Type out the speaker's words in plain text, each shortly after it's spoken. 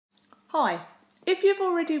Hi, if you've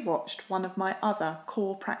already watched one of my other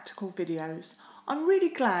core practical videos, I'm really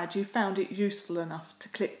glad you found it useful enough to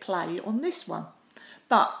click play on this one.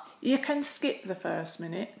 But you can skip the first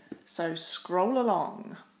minute, so scroll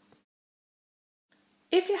along.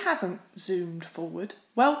 If you haven't zoomed forward,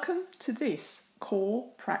 welcome to this core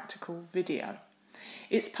practical video.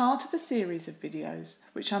 It's part of a series of videos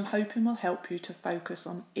which I'm hoping will help you to focus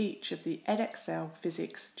on each of the Edexcel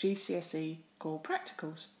Physics GCSE core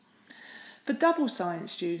practicals. For double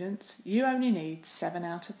science students, you only need 7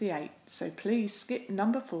 out of the 8, so please skip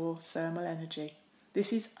number 4, thermal energy.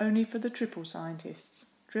 This is only for the triple scientists.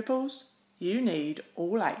 Triples, you need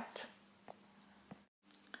all 8.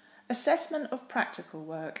 Assessment of practical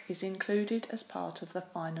work is included as part of the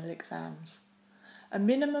final exams. A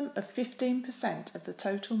minimum of 15% of the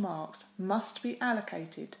total marks must be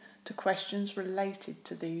allocated to questions related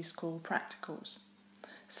to these core practicals.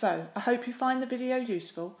 So, I hope you find the video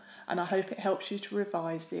useful and I hope it helps you to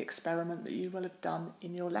revise the experiment that you will have done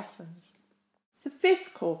in your lessons. The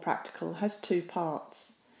 5th core practical has 2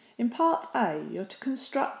 parts. In part A, you're to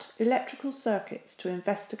construct electrical circuits to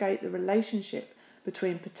investigate the relationship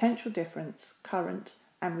between potential difference, current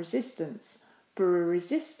and resistance for a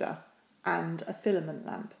resistor and a filament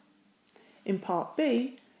lamp. In part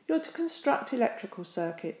B, you're to construct electrical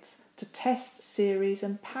circuits to test series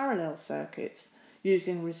and parallel circuits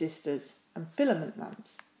using resistors and filament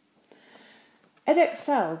lamps.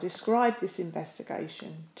 Edexcel described this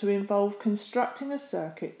investigation to involve constructing a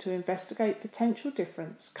circuit to investigate potential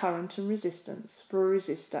difference, current and resistance for a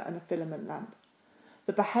resistor and a filament lamp.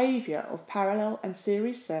 The behaviour of parallel and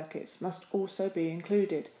series circuits must also be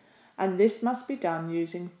included, and this must be done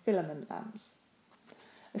using filament lamps.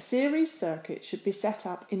 A series circuit should be set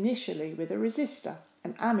up initially with a resistor,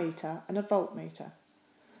 an ammeter and a voltmeter.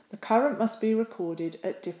 The current must be recorded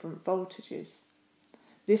at different voltages.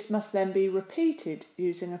 This must then be repeated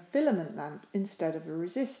using a filament lamp instead of a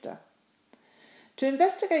resistor. To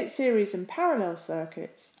investigate series and parallel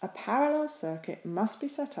circuits, a parallel circuit must be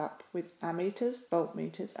set up with ammeters,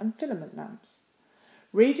 voltmeters and filament lamps.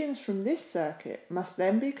 Readings from this circuit must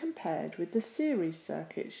then be compared with the series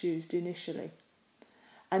circuits used initially.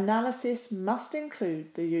 Analysis must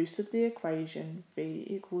include the use of the equation V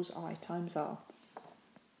equals I times R.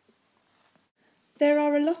 There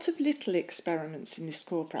are a lot of little experiments in this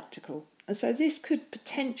core practical, and so this could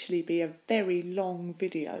potentially be a very long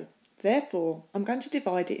video. Therefore, I'm going to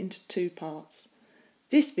divide it into 2 parts.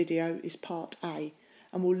 This video is part A,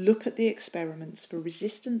 and we'll look at the experiments for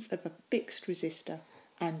resistance of a fixed resistor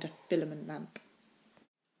and a filament lamp.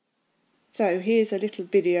 So here's a little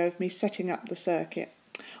video of me setting up the circuit.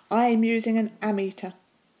 I'm using an ammeter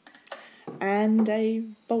and a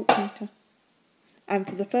voltmeter. And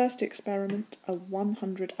for the first experiment, a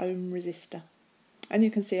 100 ohm resistor. And you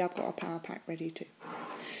can see I've got a power pack ready too.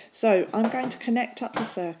 So I'm going to connect up the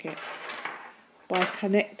circuit by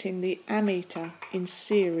connecting the ammeter in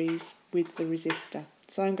series with the resistor.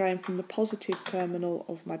 So I'm going from the positive terminal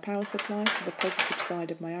of my power supply to the positive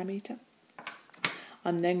side of my ammeter.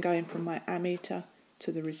 I'm then going from my ammeter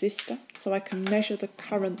to the resistor so I can measure the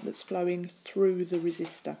current that's flowing through the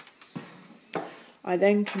resistor. I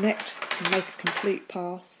then connect and make a complete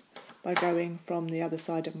path by going from the other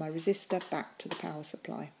side of my resistor back to the power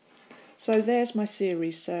supply. So there's my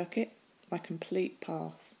series circuit, my complete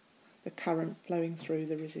path, the current flowing through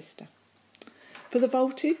the resistor. For the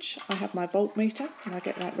voltage, I have my voltmeter and I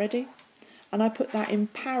get that ready and I put that in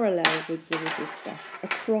parallel with the resistor,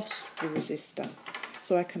 across the resistor,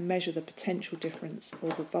 so I can measure the potential difference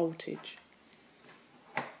or the voltage.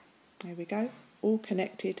 There we go, all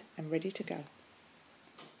connected and ready to go.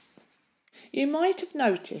 You might have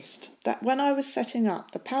noticed that when I was setting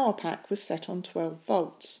up, the power pack was set on 12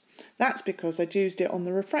 volts. That's because I'd used it on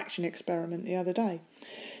the refraction experiment the other day.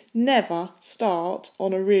 Never start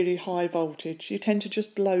on a really high voltage. You tend to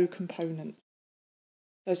just blow components.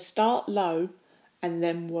 So start low and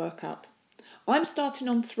then work up. I'm starting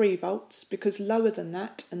on 3 volts because lower than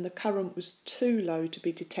that and the current was too low to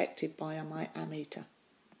be detected by my ammeter.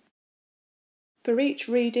 For each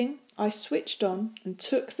reading, I switched on and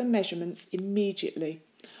took the measurements immediately.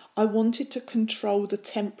 I wanted to control the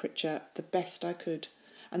temperature the best I could,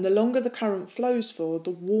 and the longer the current flows for, the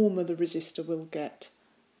warmer the resistor will get.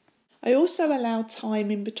 I also allowed time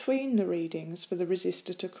in between the readings for the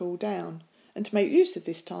resistor to cool down, and to make use of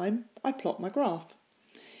this time, I plot my graph.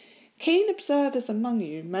 Keen observers among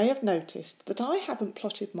you may have noticed that I haven't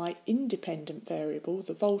plotted my independent variable,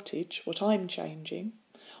 the voltage, what I'm changing,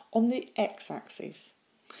 on the x-axis.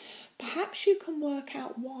 Perhaps you can work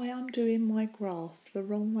out why I'm doing my graph the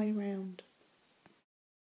wrong way round.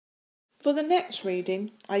 For the next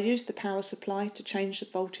reading, I used the power supply to change the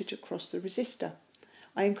voltage across the resistor.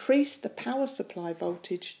 I increased the power supply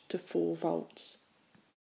voltage to 4 volts.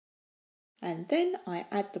 And then I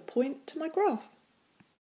add the point to my graph.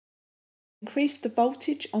 Increase the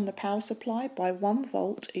voltage on the power supply by 1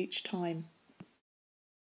 volt each time.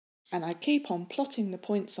 And I keep on plotting the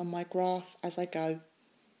points on my graph as I go.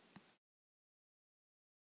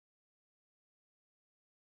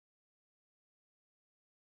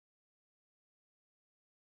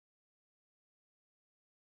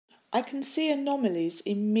 I can see anomalies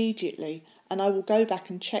immediately, and I will go back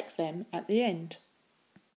and check them at the end.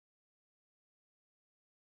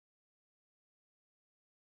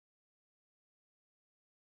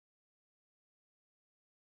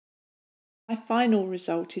 My final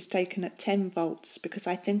result is taken at 10 volts because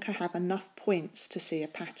I think I have enough points to see a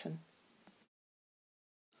pattern.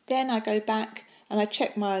 Then I go back and I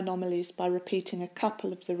check my anomalies by repeating a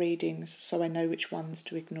couple of the readings so I know which ones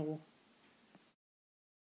to ignore.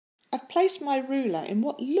 I've placed my ruler in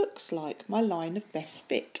what looks like my line of best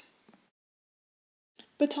fit.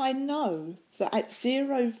 But I know that at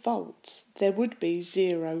 0 volts there would be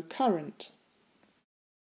 0 current.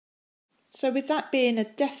 So with that being a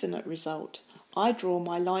definite result, I draw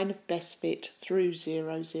my line of best fit through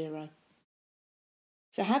 0, 0.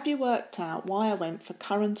 So have you worked out why I went for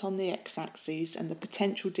current on the x-axis and the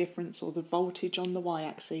potential difference or the voltage on the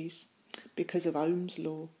y-axis? Because of Ohm's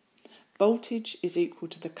law. Voltage is equal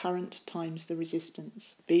to the current times the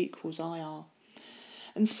resistance, V equals IR.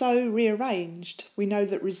 And so, rearranged, we know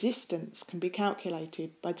that resistance can be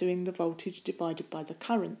calculated by doing the voltage divided by the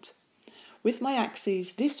current. With my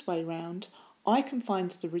axes this way round, I can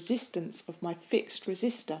find the resistance of my fixed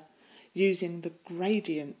resistor using the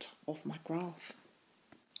gradient of my graph.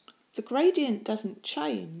 The gradient doesn't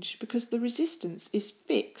change because the resistance is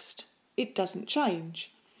fixed. It doesn't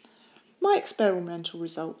change. My experimental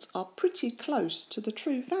results are pretty close to the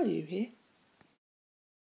true value here.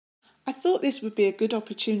 I thought this would be a good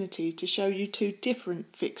opportunity to show you 2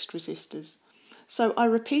 different fixed resistors, so I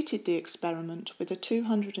repeated the experiment with a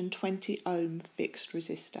 220 ohm fixed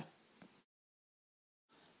resistor.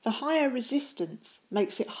 The higher resistance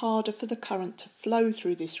makes it harder for the current to flow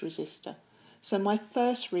through this resistor, so my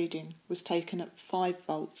first reading was taken at 5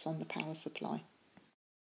 volts on the power supply.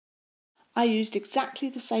 I used exactly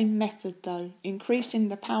the same method though, increasing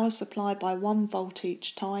the power supply by 1 volt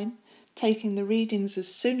each time, taking the readings as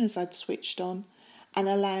soon as I'd switched on, and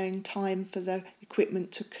allowing time for the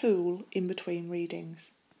equipment to cool in between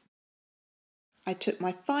readings. I took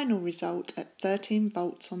my final result at 13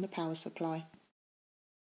 volts on the power supply.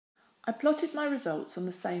 I plotted my results on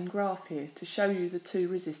the same graph here to show you the 2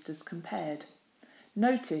 resistors compared.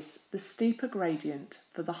 Notice the steeper gradient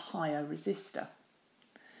for the higher resistor.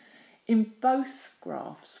 In both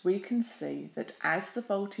graphs we can see that as the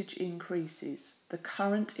voltage increases, the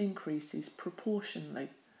current increases proportionally.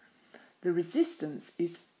 The resistance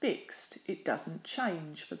is fixed, it doesn't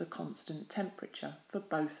change for the constant temperature for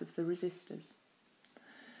both of the resistors.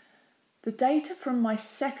 The data from my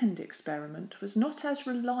second experiment was not as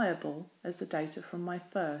reliable as the data from my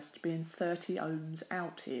first, being 30 ohms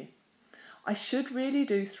out here. I should really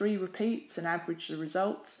do 3 repeats and average the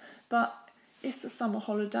results, but it's the summer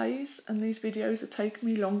holidays and these videos are taking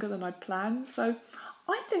me longer than I'd planned, so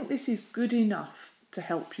I think this is good enough to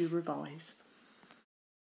help you revise.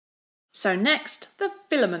 So next, the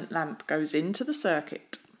filament lamp goes into the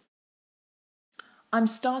circuit. I'm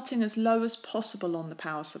starting as low as possible on the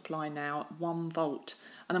power supply now at 1 volt,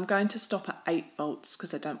 and I'm going to stop at 8 volts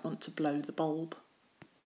because I don't want to blow the bulb.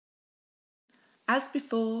 As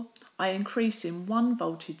before, I increase in 1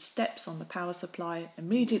 voltage steps on the power supply,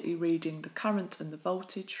 immediately reading the current and the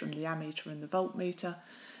voltage from the ammeter and the voltmeter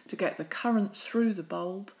to get the current through the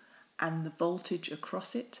bulb and the voltage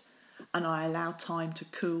across it, and I allow time to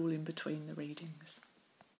cool in between the readings.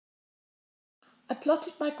 I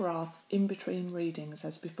plotted my graph in between readings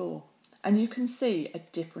as before, and you can see a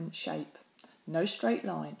different shape, no straight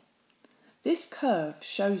line. This curve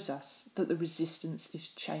shows us that the resistance is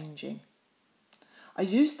changing. I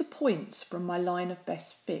used the points from my line of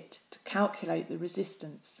best fit to calculate the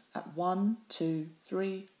resistance at 1, 2,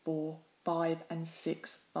 3, 4, 5 and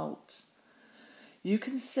 6 volts. You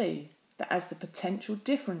can see that as the potential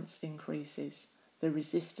difference increases, the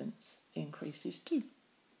resistance increases too.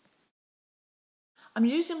 I'm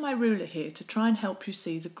using my ruler here to try and help you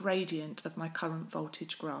see the gradient of my current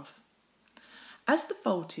voltage graph. As the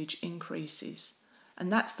voltage increases, and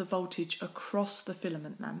that's the voltage across the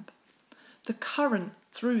filament lamp, the current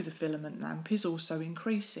through the filament lamp is also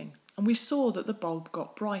increasing, and we saw that the bulb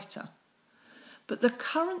got brighter. but the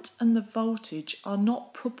current and the voltage are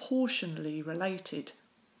not proportionally related.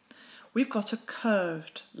 We've got a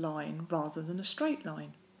curved line rather than a straight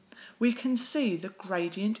line. We can see the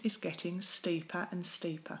gradient is getting steeper and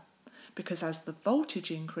steeper because as the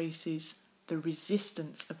voltage increases, the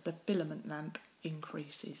resistance of the filament lamp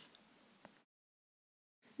increases.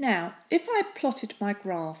 Now, if I plotted my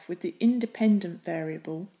graph with the independent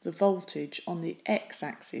variable, the voltage, on the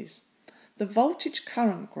x-axis, the voltage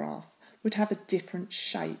current graph would have a different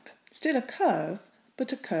shape. Still a curve,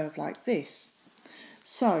 but a curve like this.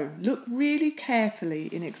 So, look really carefully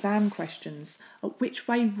in exam questions at which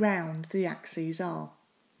way round the axes are.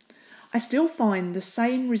 I still find the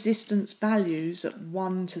same resistance values at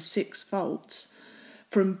 1 to 6 volts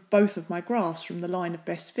from both of my graphs from the line of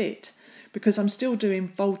best fit, because I'm still doing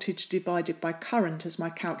voltage divided by current as my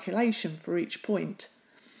calculation for each point.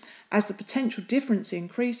 As the potential difference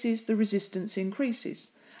increases, the resistance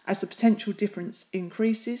increases. As the potential difference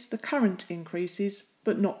increases, the current increases,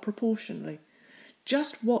 but not proportionally.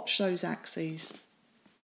 Just watch those axes.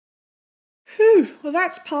 Whew, well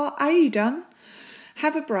that's part A done.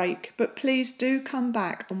 Have a break, but please do come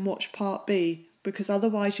back and watch part B, because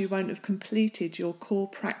otherwise you won't have completed your core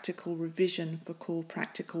practical revision for core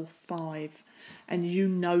practical 5, and you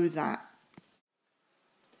know that.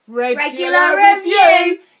 Regular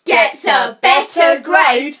review gets a better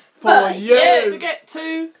grade for you. Don't forget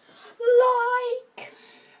to Like,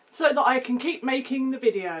 so that I can keep making the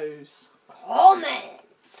videos.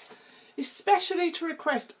 comment, Especially to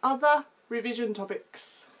request other revision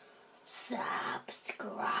topics.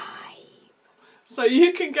 subscribe. So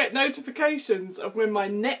you can get notifications of when my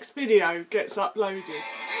next video gets uploaded.